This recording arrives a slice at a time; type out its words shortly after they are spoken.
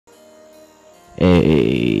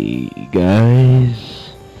Hey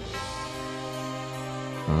guys,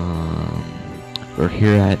 we're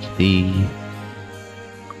here at the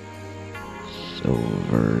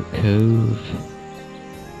Silver Cove,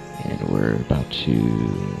 and we're about to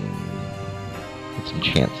let's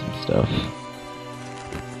enchant some stuff.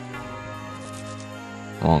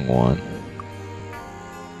 Wrong one.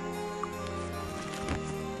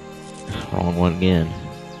 Wrong one again.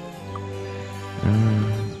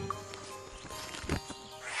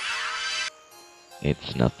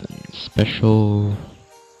 It's nothing special.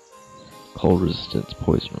 Cold resistance,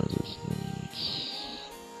 poison resistance.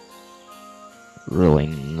 Really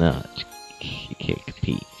not. You can't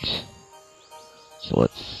compete. So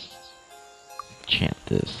let's enchant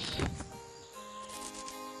this.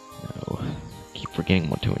 No. Keep forgetting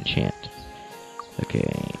what to enchant. Okay,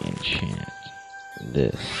 enchant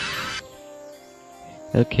this.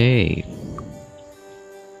 Okay.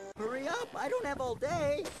 Hurry up! I don't have all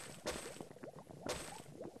day!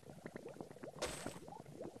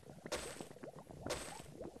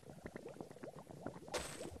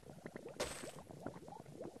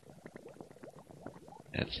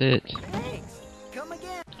 That's it. Thanks! Come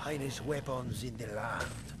again! Finest weapons in the land.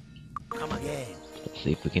 Come again. Let's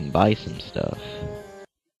see if we can buy some stuff.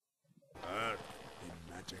 The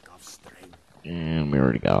magic of strength. And we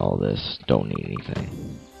already got all this. Don't need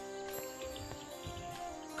anything.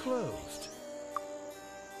 Closed.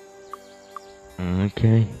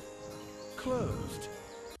 Okay. Closed.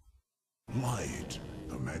 Might.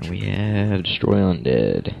 The magic. We have Destroy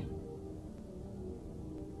Undead.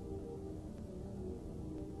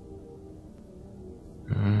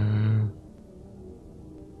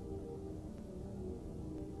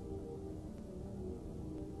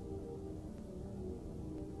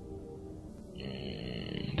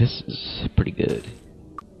 This is pretty good.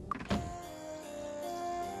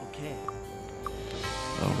 Okay.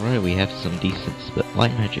 Alright, we have some decent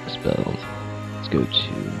light magic spells. Let's go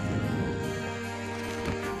to...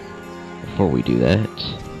 Before we do that,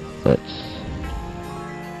 let's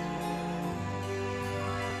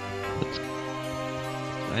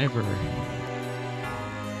ever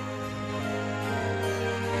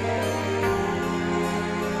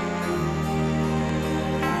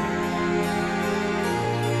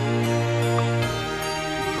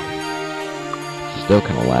still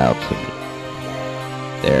kind of loud to me.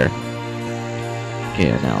 There.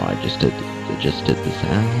 Okay, now I just adjusted the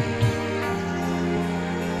sound.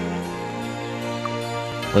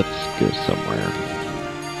 Let's go somewhere.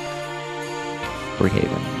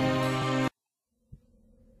 Freehaven.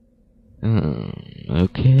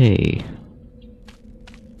 Okay.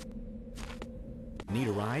 Need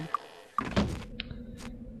a ride?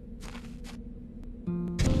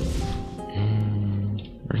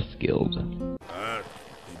 Earth Guild. The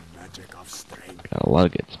magic of strength. Got a lot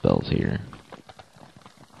of good spells here.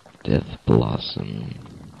 Death Blossom.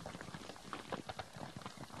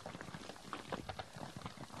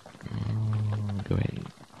 Go ahead and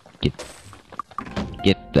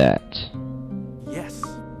get that. Yes.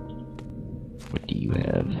 What do you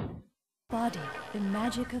have? Body, the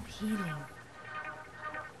magic of healing.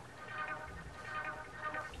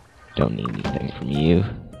 Don't need anything from you.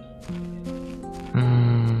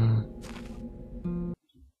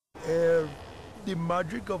 Air, the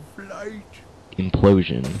magic of light.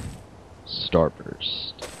 Implosion.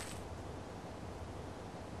 Starburst.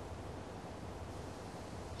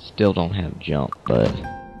 Still don't have jump, but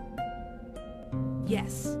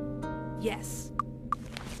Yes. Yes.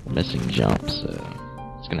 we're missing jump, so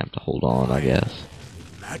it's gonna have to hold on, I guess.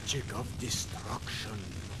 The magic of destruction.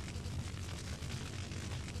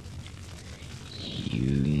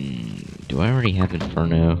 Do I already have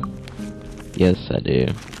Inferno? Yes, I do.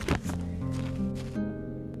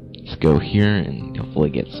 Let's go here and hopefully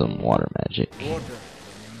get some water magic. Water,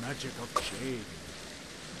 the magic of change.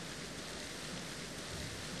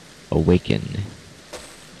 Awaken.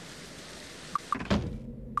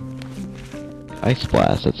 Ice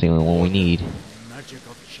Blast, that's the only one we need. The magic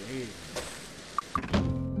of change.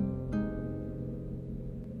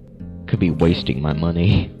 Could be wasting my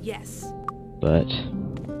money, Yes. but...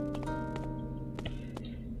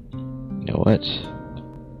 You know what?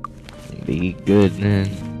 Be good, man.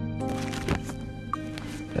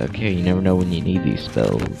 Okay, you never know when you need these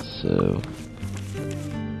spells, so...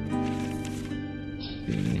 Let's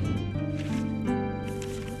see.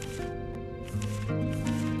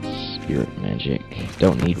 Spirit magic.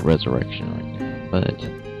 Don't need resurrection right now, but...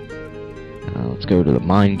 let's go to the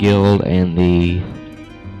Mind Guild and the...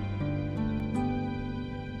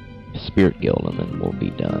 Spirit Guild, and then we'll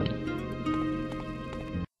be done.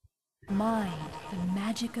 Mind, the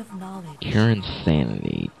magic magic of knowledge. Cure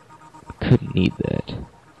insanity. Couldn't need that.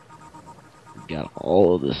 Got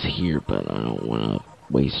all of this here, but I don't want to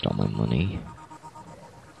waste all my money.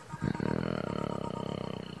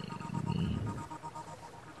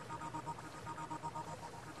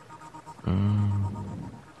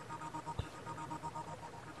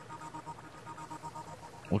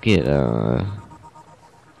 We'll get,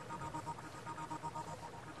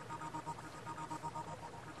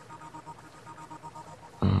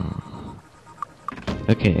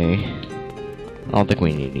 okay. I don't think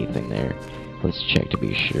we need anything there. Let's check to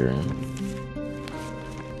be sure.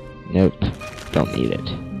 Nope. Don't need it.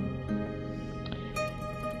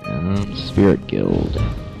 Spirit Guild.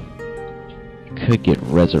 Could get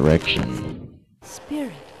Resurrection.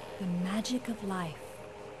 Spirit, the magic of life.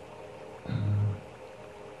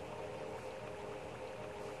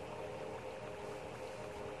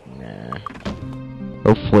 Nah.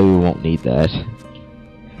 Hopefully we won't need that.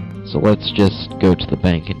 So let's just go to the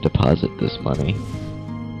bank and deposit this money.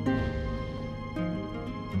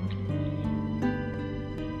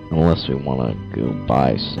 Unless we want to go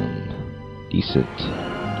buy some decent...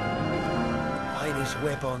 Finest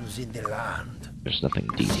weapons in the land. There's nothing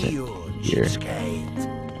decent Sealed, here.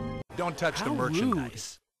 cheapskate. Don't touch the How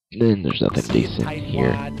merchandise. Then there's nothing See a decent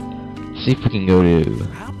here. tightwad? See if we can go to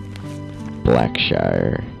How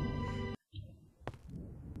Blackshire.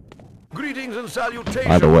 Greetings and salutations.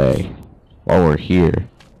 By the way, while we're here,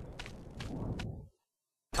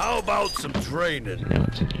 How about some training? I know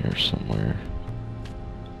it's in here somewhere.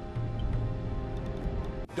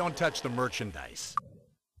 Don't touch the merchandise.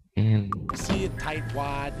 And see a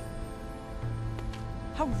tightwad?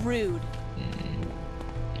 How rude.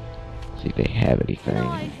 see if they have anything. Can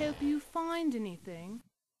I help you find anything?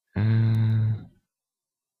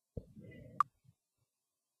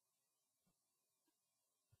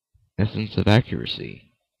 Essence of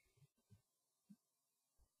accuracy.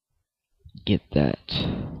 Get that.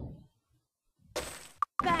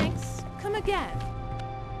 Thanks. Come again.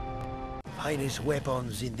 Finest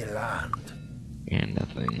weapons in the land. And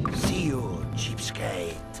nothing. Sealed,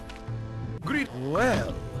 cheapskate.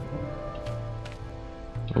 Well,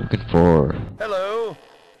 Looking for... hello.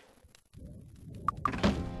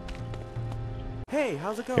 Hey,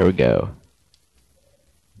 how's it Here going? we go.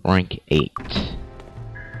 Rank 8.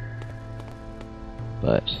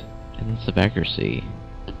 But, essence of accuracy.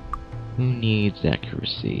 Who needs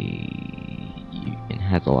accuracy and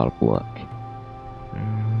has a lot of luck?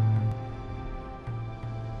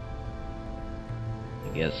 I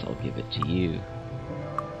guess I'll give it to you.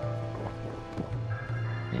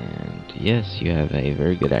 And yes, you have a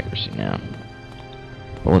very good accuracy now.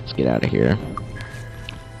 But let's get out of here.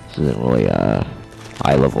 This isn't really a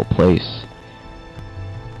high level place.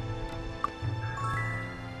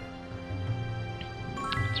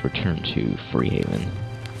 Let's return to Freehaven.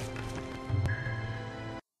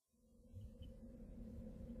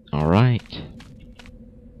 Alright.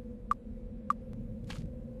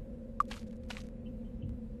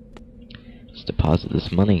 Let's deposit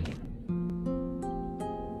this money.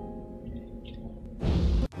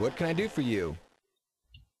 What can I do for you?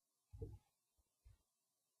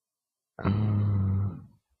 We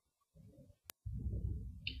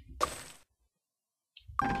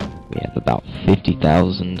have about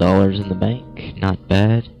 $50,000 in the bank. Not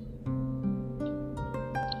bad.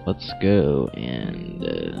 Let's go and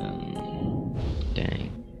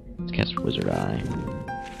dang, let's cast Wizard Eye.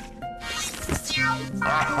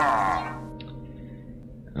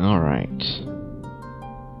 All right,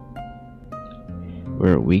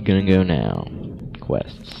 where are we gonna go now?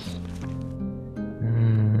 Quests.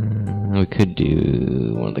 We could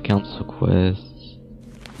do one of the council quests.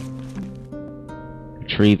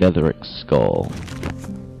 Retrieve Etheric's skull,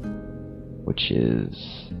 which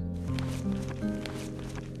is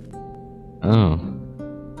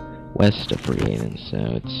west of Freehaven, so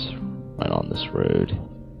it's right on this road.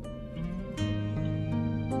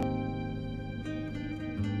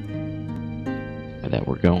 That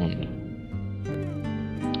we're going.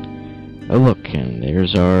 Oh look, and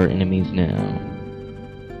there's our enemies now.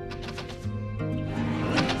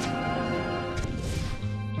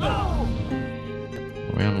 Are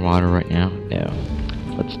we on water right now? No.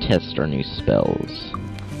 Let's test our new spells.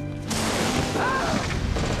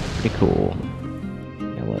 Pretty cool.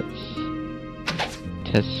 Now let's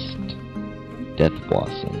test Death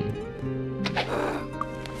Blossom.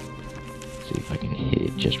 See if I can hit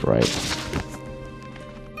it just right.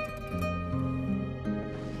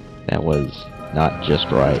 That was not just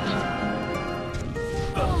right.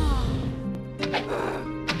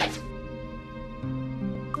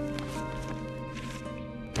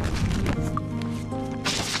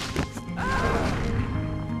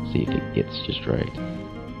 See if it gets just right.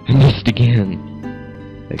 I missed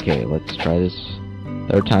again. Okay, let's try this.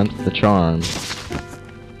 Third time's the charm.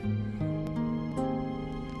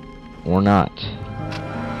 Or not.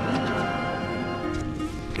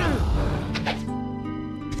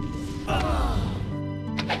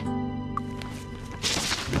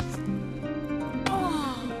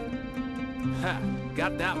 Ha!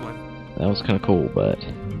 Got that one. That was kind of cool, but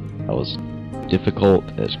that was difficult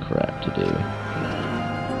as crap to do.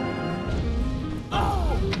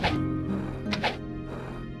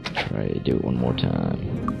 Try to do it one more time.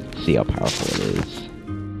 See how powerful it is.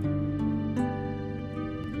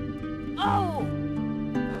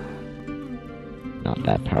 Not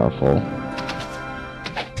that powerful.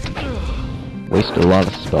 Wasted a lot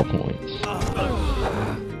of spell points.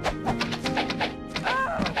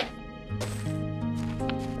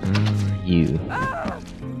 You.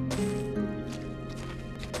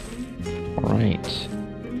 Alright.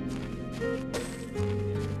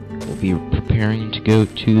 We'll be preparing to go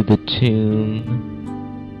to the tomb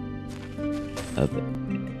of...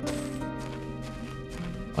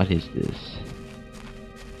 What is this?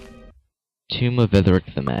 Tomb of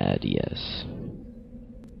Etheric the Mad, yes.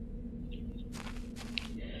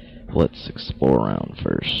 Let's explore around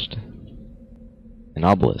first. An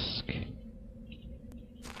obelisk.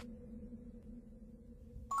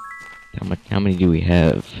 How many do we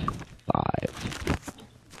have? 5.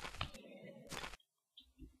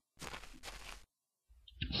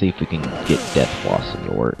 See if we can get Death Blossom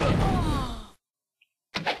to work.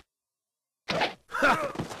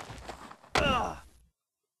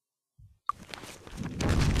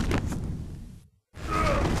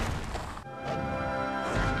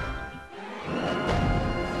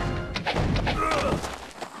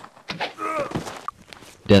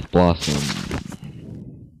 Death Blossom.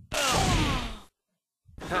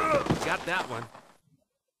 Got that one.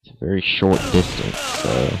 It's a very short distance,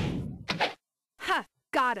 so... Ha!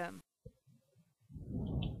 Got him.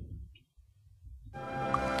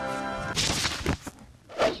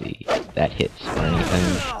 Let's see if that hits or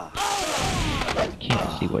anything. I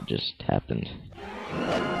can't see what just happened.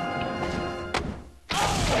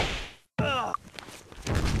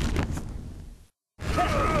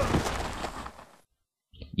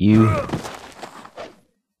 You...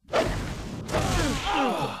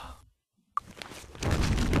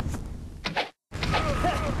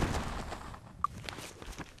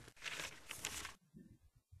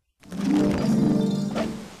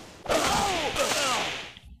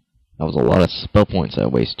 That was a lot of spell points I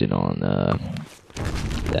wasted on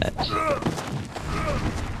that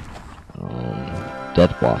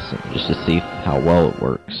Death Blossom, just to see how well it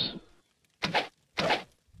works.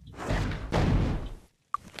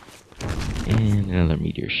 And another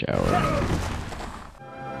meteor shower.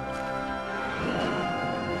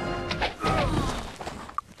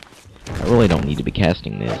 I really don't need to be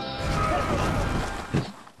casting this, because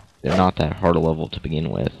they're not that hard a level to begin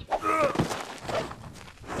with.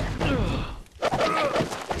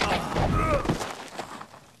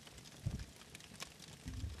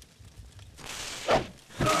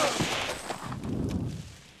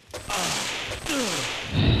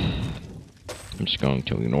 I'm just going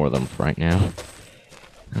to ignore them for right now.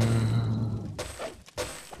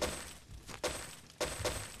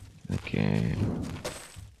 Okay.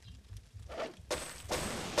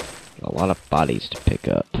 Got a lot of bodies to pick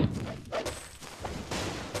up.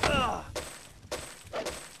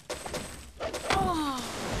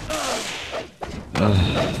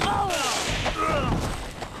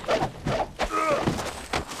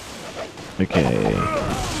 Okay.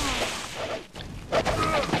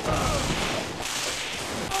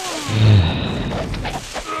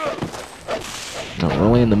 Not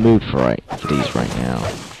really in the mood for these right now.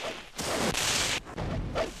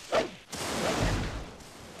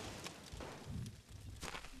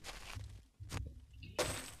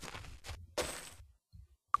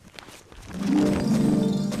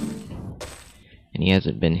 And he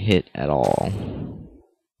hasn't been hit at all,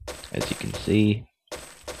 as you can see.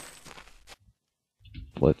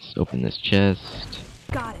 Let's open this chest.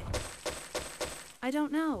 Got it. I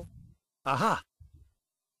don't know. Aha!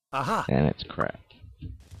 Aha! And it's crap.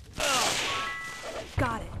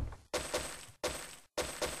 Got it.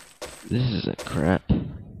 This isn't crap.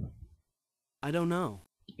 I don't know.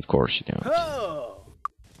 Of course you don't. Oh!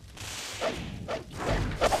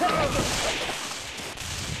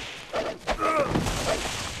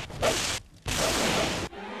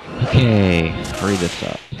 Okay, hurry this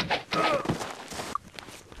up.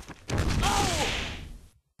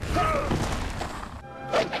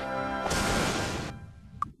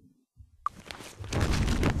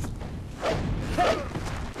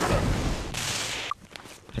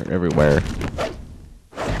 everywhere.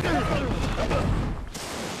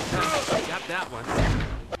 Got that one.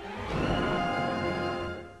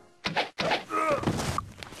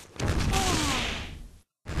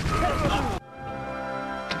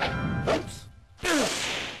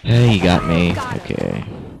 Hey, you got me. Got it. Okay.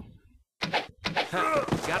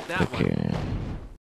 Got that one. Okay.